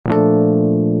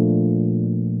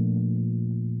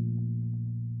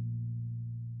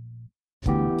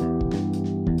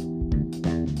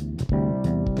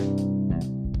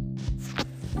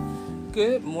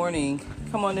Good morning.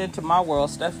 Come on into my world,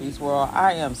 Steffi's world.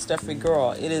 I am Steffi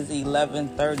Girl. It is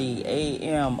 11:30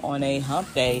 a.m. on a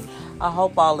hump day. I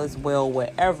hope all is well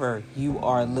wherever you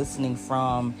are listening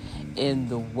from in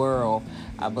the world.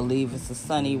 I believe it's a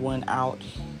sunny one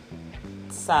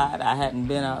outside. I hadn't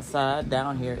been outside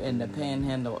down here in the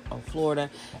panhandle of Florida,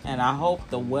 and I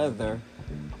hope the weather,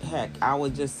 I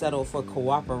would just settle for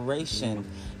cooperation,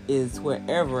 is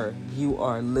wherever you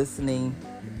are listening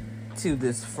to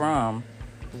this from.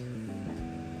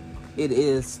 It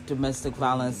is Domestic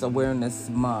Violence Awareness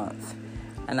Month,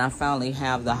 and I finally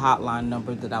have the hotline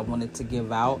number that I wanted to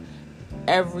give out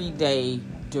every day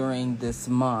during this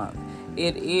month.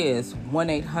 It is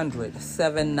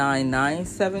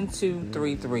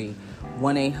 1-800-799-7233.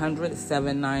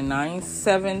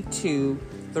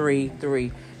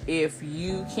 1-800-799-7233. If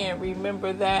you can't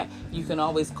remember that, you can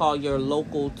always call your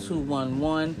local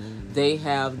 211. They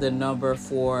have the number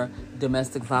for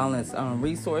domestic violence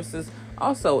resources.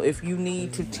 Also, if you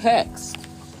need to text,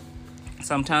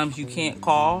 sometimes you can't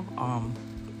call.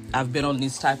 I've been on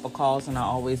these type of calls, and I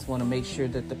always want to make sure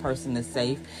that the person is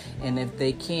safe. And if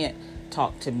they can't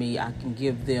talk to me, I can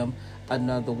give them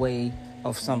another way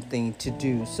of something to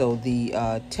do. So the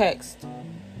text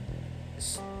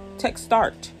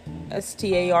start,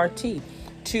 START,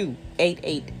 to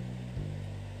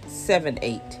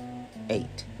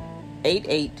 88788.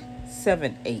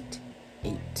 88788.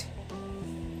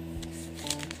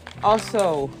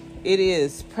 Also, it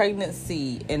is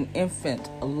Pregnancy and Infant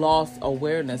Loss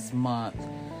Awareness Month.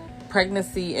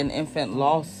 Pregnancy and Infant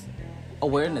Loss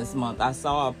Awareness Month. I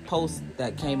saw a post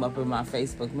that came up in my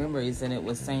Facebook memories, and it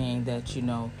was saying that,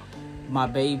 my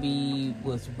baby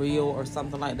was real or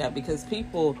something like that, because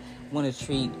people want to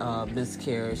treat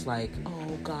miscarriage like,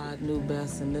 oh, God knew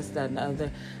best and this, that, and the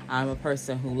other. I'm a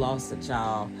person who lost a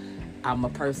child. I'm a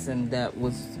person that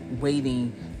was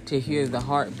waiting to hear the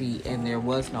heartbeat, and there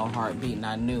was no heartbeat, and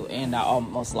I knew, and I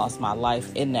almost lost my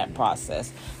life in that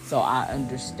process. So I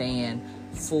understand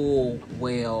full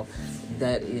well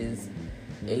that is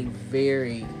a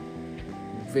very,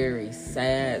 very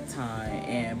sad time,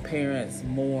 and parents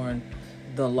mourn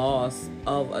the loss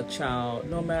of a child,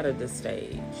 no matter the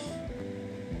stage.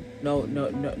 No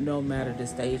matter the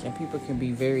stage, and people can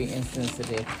be very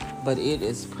insensitive, but it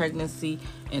is Pregnancy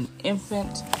and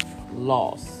Infant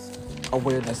Loss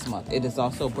Awareness Month. It is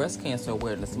also Breast Cancer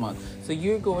Awareness Month. So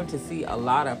you're going to see a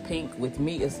lot of pink. With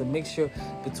me, it's a mixture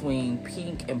between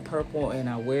pink and purple, and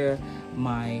I wear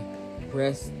my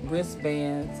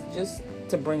wristbands just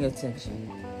to bring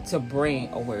attention, to bring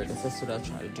awareness. That's what I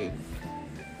try to do.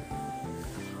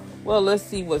 Well, let's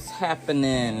see what's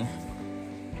happening.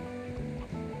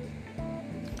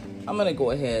 I'm going to go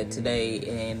ahead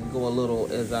today and go a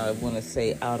little, as I want to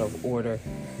say, out of order.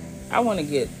 I want to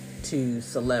get to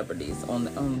celebrities.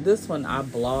 On this one, I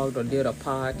blogged or did a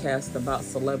podcast about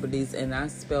celebrities, and I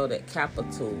spelled it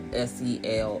capital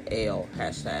SELL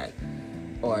hashtag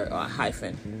or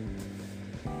hyphen.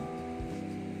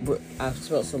 I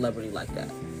spelled celebrity like that,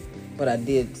 but I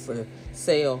did for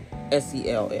sale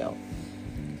SELL.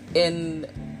 And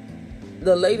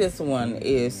the latest one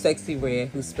is Sexy Red,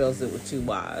 who spells it with 2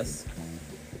 Y's.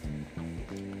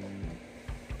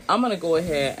 I'm going to go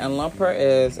ahead and lump her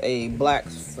as a black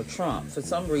for Trump. For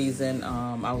some reason,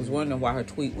 I was wondering why her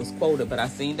tweet was quoted, but I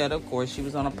seen that, of course, she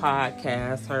was on a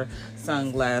podcast, her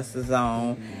sunglasses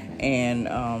on, and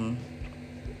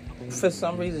for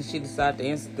some reason she decided to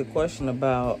answer the question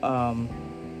about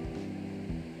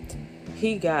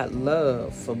he got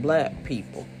love for black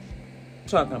people.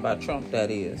 Talking about Trump,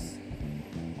 that is.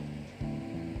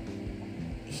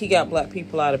 He got black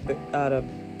people out of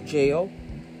jail.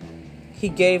 He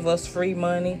gave us free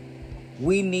money.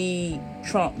 We need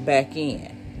Trump back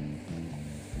in.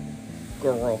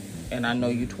 Girl, and I know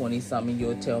you 20-something,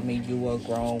 you'll tell me you were a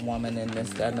grown woman and this,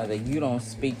 that, and other. You don't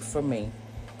speak for me.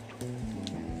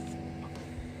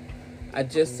 I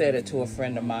just said it to a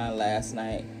friend of mine last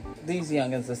night. These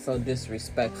youngins are so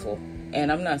disrespectful.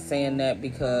 And I'm not saying that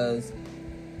because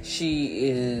she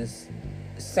is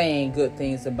saying good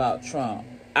things about Trump.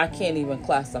 I can't even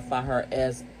classify her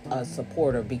as a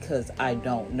supporter because I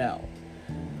don't know.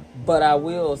 But I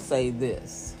will say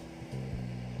this.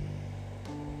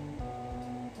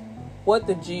 What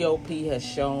the GOP has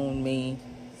shown me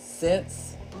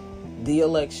since the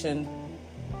election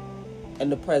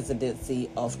and the presidency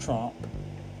of Trump,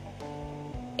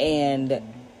 and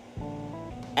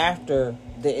after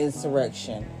the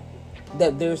insurrection,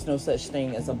 that there's no such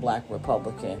thing as a black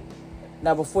Republican.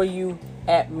 Now, before you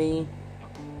at me,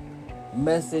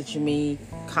 message me,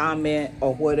 comment,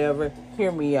 or whatever,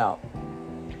 hear me out.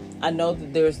 I know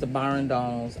that there's the Byron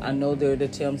Donalds. I know there are the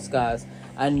Tim Scotts.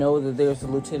 I know that there's a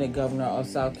lieutenant governor of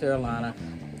South Carolina.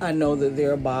 I know that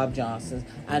there are Bob Johnsons.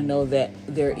 I know that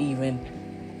there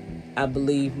even, I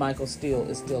believe Michael Steele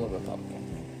is still a Republican.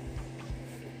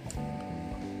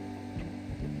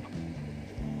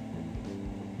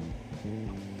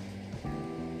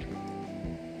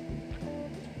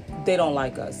 They don't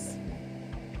like us.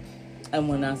 And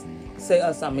when I say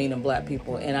us, I mean in black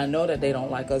people. And I know that they don't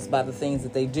like us by the things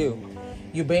that they do.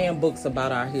 You ban books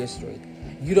about our history.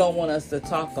 You don't want us to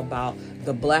talk about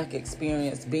the black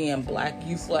experience being black.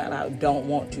 You flat out don't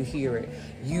want to hear it.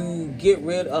 You get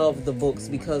rid of the books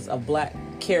because of black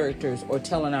characters or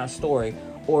telling our story,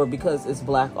 or because it's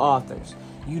black authors.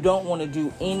 You don't want to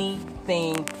do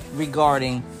anything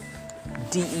regarding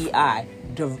DEI,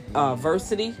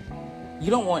 diversity.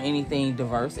 You don't want anything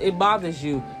diverse. It bothers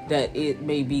you that it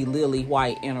may be lily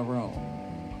white in a room.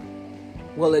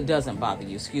 Well, it doesn't bother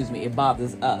you. Excuse me. It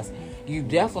bothers us. You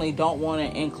definitely don't want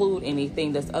to include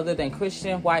anything that's other than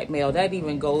Christian white male. That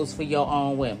even goes for your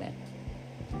own women.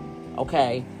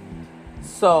 Okay?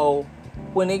 So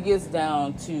when it gets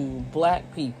down to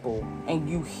black people and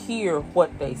you hear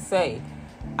what they say,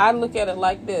 I look at it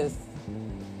like this.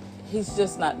 He's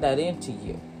just not that into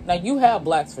you. Now, you have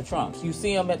blacks for Trumps. You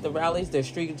see them at the rallies. They're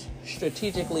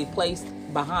strategically placed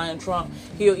behind Trump.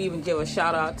 He'll even give a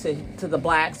shout out to the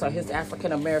blacks or his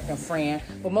African-American friend.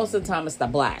 But most of the time, it's the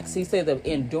blacks. He said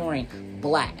the enduring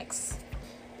blacks.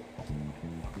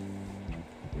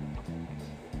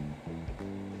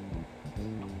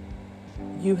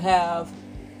 You have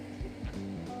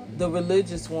the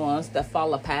religious ones that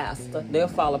follow pastor. They'll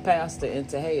follow pastor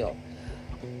into hell.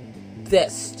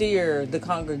 That steer the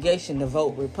congregation to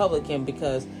vote Republican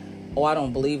because, I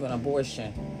don't believe in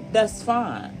abortion. That's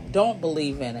fine. Don't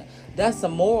believe in it. That's a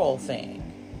moral thing.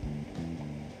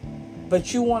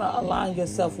 But you want to align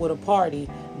yourself with a party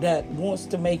that wants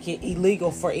to make it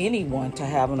illegal for anyone to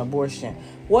have an abortion.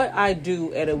 What I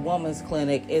do at a woman's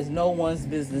clinic is no one's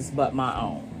business but my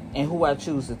own, and who I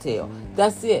choose to tell.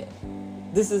 That's it.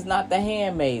 This is not the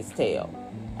Handmaid's Tale.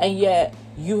 And yet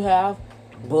you have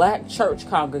black church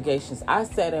congregations. I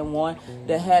sat in one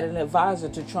that had an advisor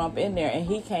to Trump in there, and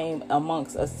he came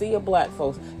amongst a sea of black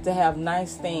folks to have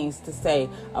nice things to say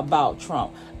about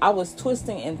Trump. I was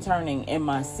twisting and turning in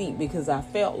my seat because I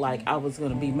felt like I was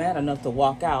going to be mad enough to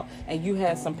walk out, and you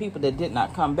had some people that did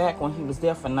not come back when he was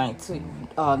there for night two,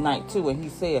 and he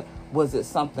said, was it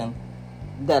something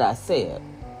that I said?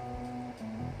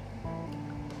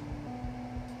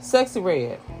 Sexy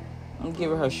Red, I'm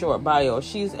giving her a short bio.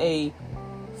 She's a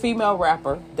female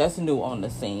rapper that's new on the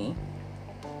scene.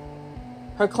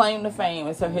 Her claim to fame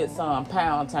is her hit song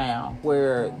Pound Town,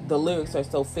 where the lyrics are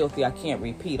so filthy I can't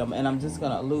repeat them, and I'm just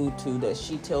going to allude to that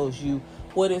she tells you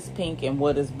what is pink and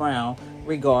what is brown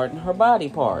regarding her body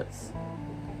parts.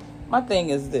 My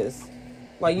thing is this: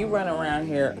 while you run around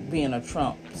here being a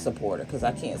Trump supporter, because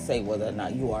I can't say whether or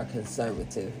not you are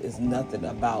conservative, it's nothing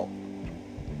about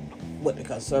what the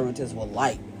conservatives will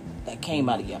like that came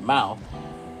out of your mouth.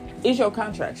 Is your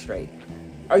contract straight?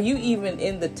 Are you even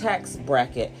in the tax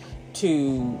bracket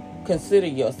to consider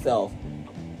yourself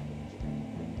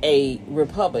a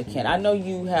Republican? I know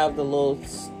you have the little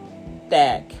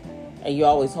stack and you're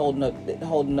always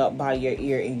holding up by your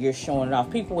ear and you're showing it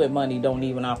off. People with money don't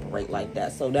even operate like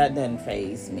that, so that doesn't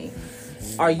faze me.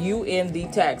 Are you in the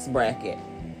tax bracket?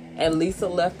 And Lisa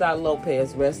Left Eye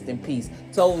Lopez, rest in peace,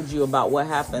 told you about what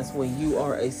happens when you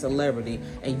are a celebrity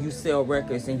and you sell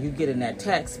records and you get in that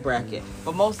tax bracket.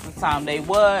 But most of the time they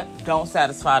don't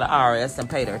satisfy the IRS and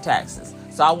pay their taxes.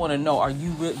 So I want to know,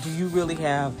 do you really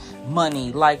have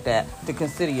money like that to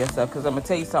consider yourself? Because I'm going to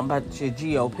tell you something about your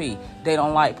GOP. They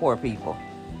don't like poor people.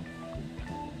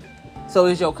 So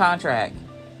is your contract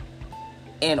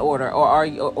in order,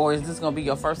 or is this going to be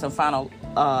your first and final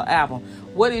album?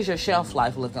 What is your shelf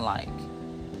life looking like?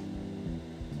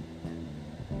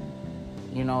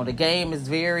 You know, the game is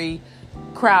very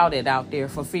crowded out there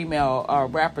for female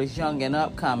rappers, young and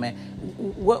upcoming.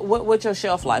 What's your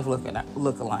shelf life looking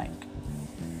like?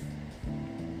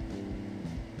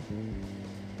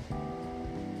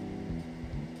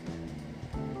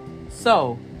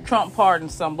 So Trump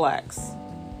pardoned some blacks,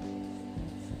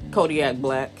 Kodiak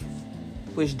Black,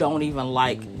 which don't even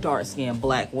like dark-skinned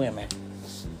black women.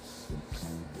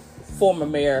 Former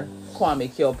Mayor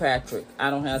Kwame Kilpatrick.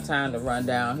 I don't have time to run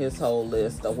down his whole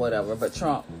list or whatever, but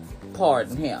Trump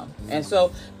pardoned him. And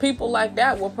so people like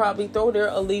that will probably throw their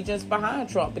allegiance behind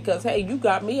Trump because, hey, you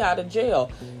got me out of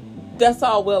jail. That's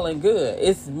all well and good.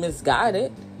 It's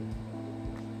misguided,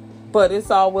 but it's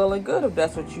all well and good if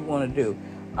that's what you want to do.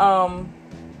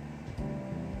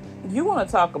 You want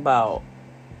to talk about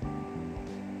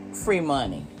free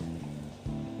money.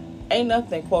 Ain't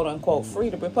nothing, quote unquote, free.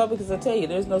 The Republicans will tell you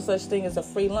there's no such thing as a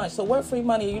free lunch. So what free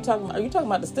money are you talking about? Are you talking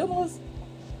about the stimulus?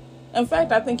 In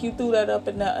fact, I think you threw that up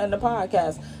in the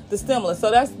podcast, the stimulus.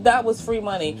 So that was free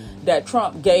money that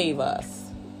Trump gave us.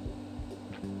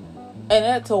 And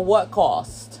that to what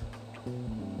cost?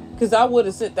 Because I would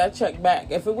have sent that check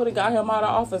back. If it would have got him out of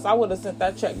office, I would have sent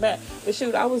that check back. But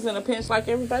shoot, I was in a pinch like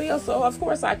everybody else. So of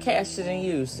course I cashed it and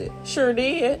used it. Sure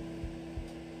did.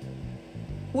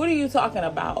 What are you talking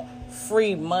about?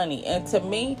 Free money. And to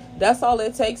me, that's all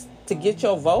it takes to get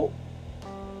your vote.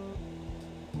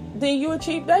 Then you a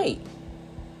cheap date.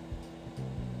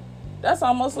 That's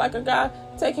almost like a guy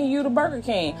taking you to Burger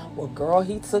King. Well, girl,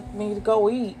 he took me to go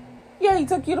eat. Yeah, he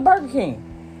took you to Burger King.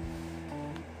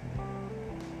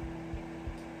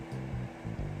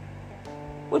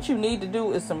 What you need to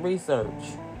do is some research.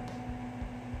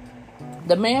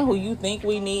 The man who you think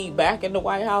we need back in the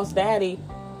White House, Daddy,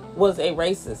 was a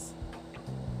racist,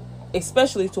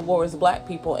 especially towards black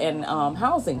people and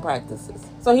housing practices.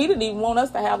 So he didn't even want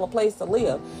us to have a place to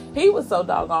live. He was so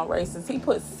doggone racist. He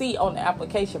put C on the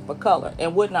application for color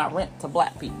and would not rent to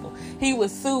black people. He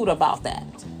was sued about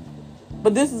that.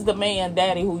 But this is the man,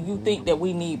 Daddy, who you think that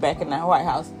we need back in the White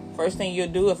House. First thing you'll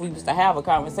do if we was to have a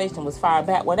conversation was fire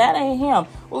back. Well, that ain't him.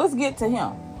 Well, let's get to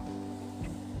him.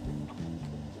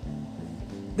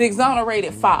 The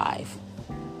exonerated 5,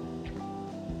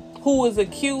 who was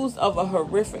accused of a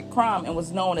horrific crime and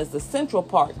was known as the Central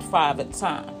Park 5 at the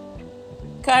time.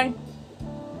 Okay?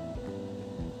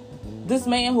 This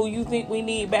man who you think we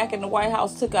need back in the White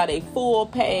House took out a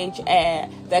full-page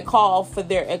ad that called for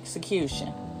their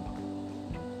execution.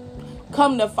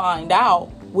 Come to find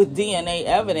out, with DNA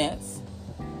evidence,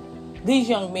 these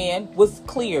young men was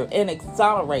cleared and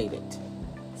exonerated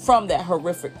from that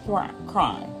horrific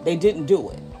crime. They didn't do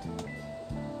it.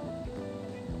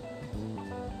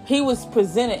 He was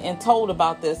presented and told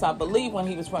about this, I believe, when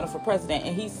he was running for president.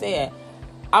 And he said,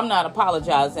 I'm not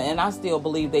apologizing, and I still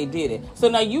believe they did it. So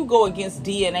now you go against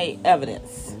DNA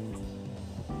evidence.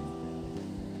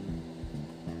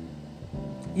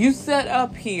 You set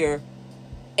up here,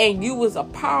 and you was a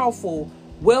powerful,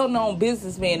 well-known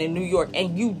businessman in New York,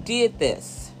 and you did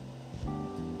this.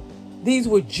 These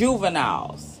were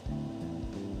juveniles.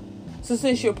 So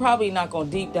since you're probably not going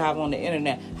to deep dive on the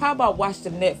internet, how about watch the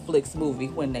Netflix movie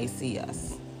When They See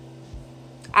Us?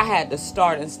 I had to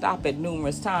start and stop it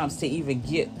numerous times to even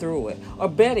get through it. Or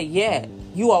better yet,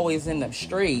 you always in the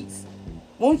streets.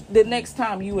 The next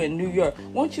time you in New York,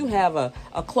 won't you have a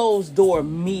closed door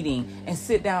meeting and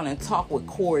sit down and talk with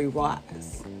Corey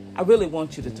Wise? I really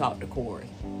want you to talk to Corey.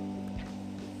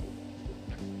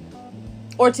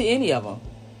 Or to any of them.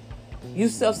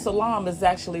 Yusuf Salam is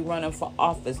actually running for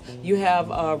office. You have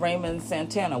Raymond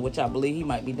Santana, which I believe he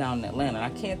might be down in Atlanta.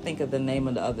 I can't think of the name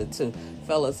of the other two.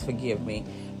 Fellas, forgive me.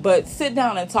 But sit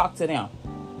down and talk to them.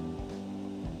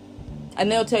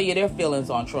 And they'll tell you their feelings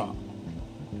on Trump.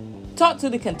 Talk to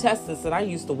the contestants that I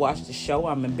used to watch the show,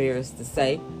 I'm embarrassed to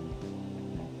say.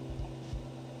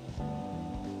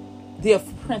 The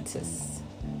Apprentice.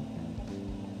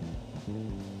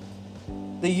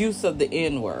 The use of the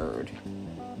N-word.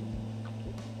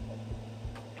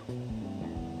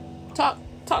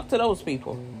 Talk to those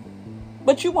people.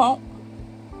 But you won't.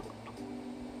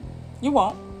 You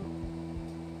won't.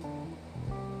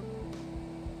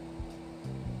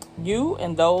 You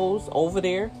and those over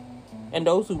there, and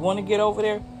those who want to get over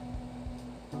there,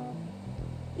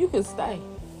 you can stay.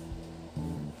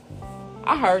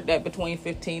 I heard that between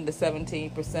 15 to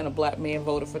 17% of black men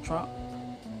voted for Trump.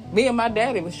 Me and my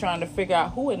daddy was trying to figure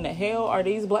out who in the hell are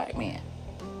these black men.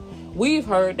 We've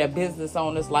heard that business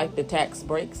owners like the tax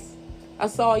breaks. I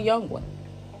saw a young one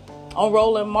on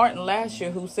Roland Martin last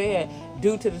year who said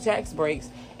due to the tax breaks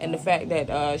and the fact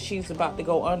that she's about to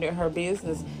go under her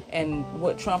business and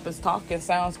what Trump is talking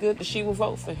sounds good, that she will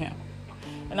vote for him.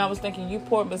 And I was thinking, you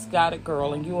poor misguided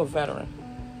girl, and you a veteran.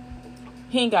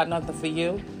 He ain't got nothing for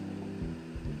you.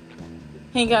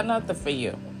 He ain't got nothing for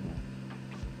you.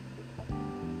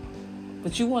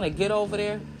 But you want to get over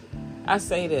there? I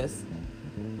say this.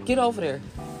 Get over there.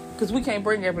 Because we can't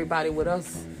bring everybody with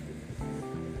us.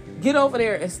 Get over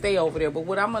there and stay over there. But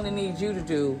what I'm going to need you to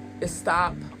do is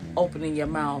stop opening your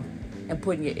mouth and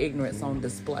putting your ignorance on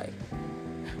display.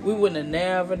 We wouldn't have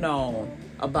never known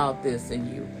about this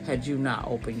in you had you not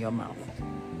opened your mouth.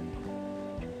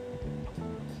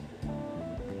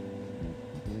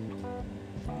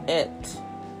 At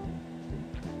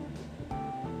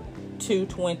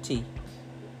 2:20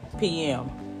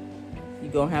 p.m.,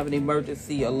 you're going to have an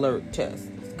emergency alert test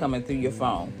coming through your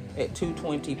phone at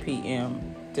 2:20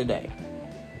 p.m. today.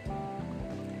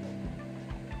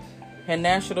 In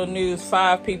national news,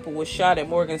 5 people were shot at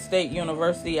Morgan State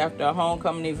University after a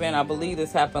homecoming event. I believe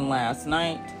this happened last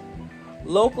night.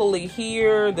 Locally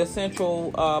here, the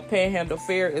Central Panhandle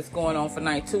Fair is going on for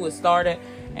night 2. It started,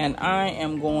 and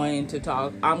I'm going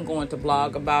to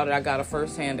blog about it. I got a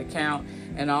first-hand account,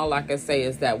 and all I can say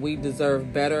is that we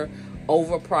deserve better,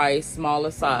 overpriced,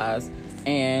 smaller size.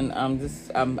 And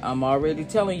I'm already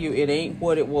telling you, it ain't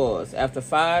what it was. After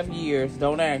 5 years,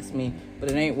 don't ask me, but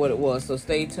it ain't what it was. So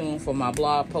stay tuned for my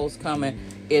blog post coming.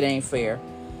 It ain't fair.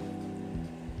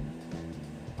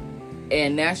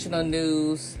 And national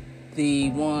news,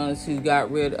 the ones who got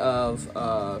rid of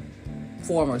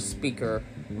former Speaker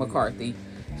McCarthy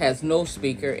has no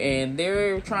speaker, and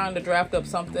they're trying to draft up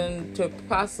something to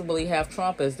possibly have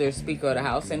Trump as their Speaker of the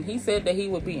House, and he said that he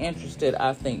would be interested.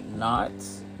 I think not.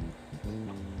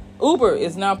 Uber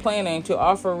is now planning to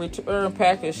offer a return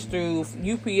package through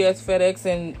UPS, FedEx,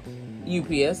 and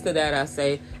UPS. To that I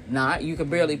say, not. You can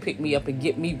barely pick me up and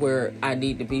get me where I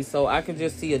need to be. So I could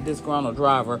just see a disgruntled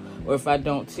driver, or if I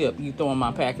don't tip, you throwing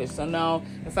my package. So no,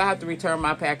 if I have to return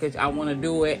my package, I want to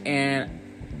do it, and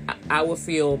I would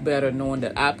feel better knowing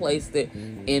that I placed it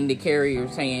in the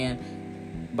carrier's hand.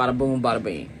 Bada boom, bada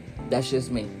bing. That's just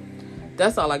me.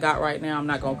 That's all I got right now. I'm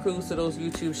not going to cruise to those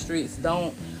YouTube streets.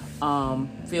 Don't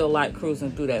feel like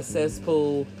cruising through that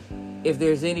cesspool. If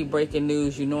there's any breaking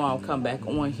news, you know I'll come back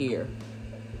on here.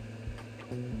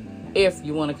 If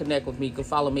you want to connect with me, you can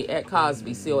follow me at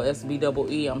Cosby,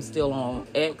 COSBEE. I'm still on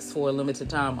X for a limited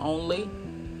time only.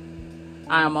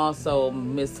 I am also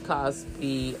Miss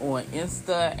Cosby on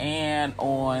Insta and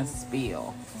on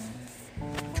Spill.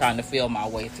 Trying to feel my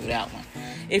way through that one.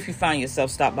 If you find yourself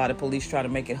stopped by the police, try to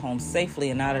make it home safely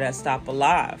and out of that stop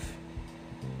alive.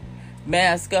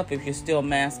 Mask up if you're still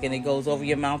masking. It goes over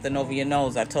your mouth and over your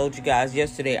nose. I told you guys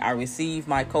yesterday I received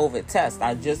my COVID test.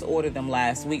 I just ordered them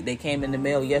last week. They came in the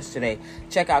mail yesterday.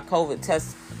 Check out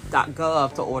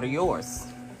covidtest.gov to order yours.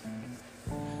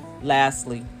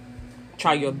 Lastly,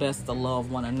 try your best to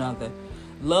love one another.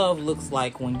 Love looks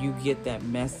like when you get that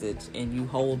message and you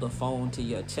hold the phone to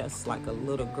your chest like a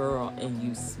little girl and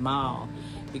you smile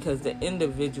because the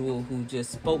individual who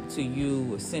just spoke to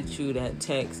you or sent you that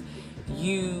text,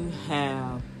 you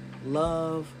have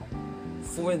love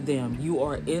for them. You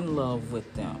are in love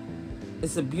with them.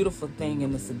 It's a beautiful thing,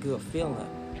 and it's a good feeling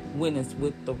when it's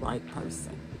with the right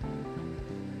person.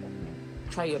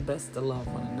 Try your best to love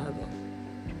one another.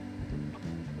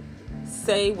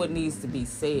 Say what needs to be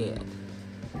said.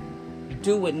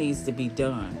 Do what needs to be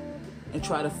done. And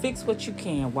try to fix what you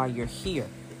can while you're here.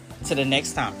 Till the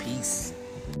next time, peace.